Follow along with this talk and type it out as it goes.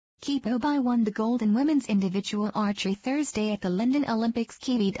Bai won the gold in women's individual archery Thursday at the London Olympics.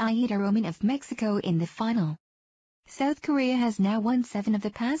 Beat Aida Roman of Mexico in the final. South Korea has now won 7 of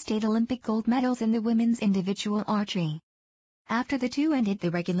the past 8 Olympic gold medals in the women's individual archery. After the two ended the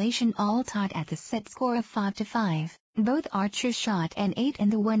regulation all tied at the set score of 5-5, both archers shot an 8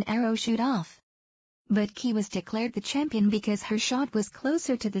 in the one-arrow shoot-off. But Ki was declared the champion because her shot was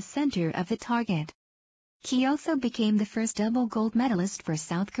closer to the center of the target. Ki also became the first double gold medalist for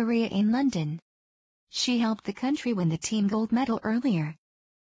South Korea in London. She helped the country win the team gold medal earlier.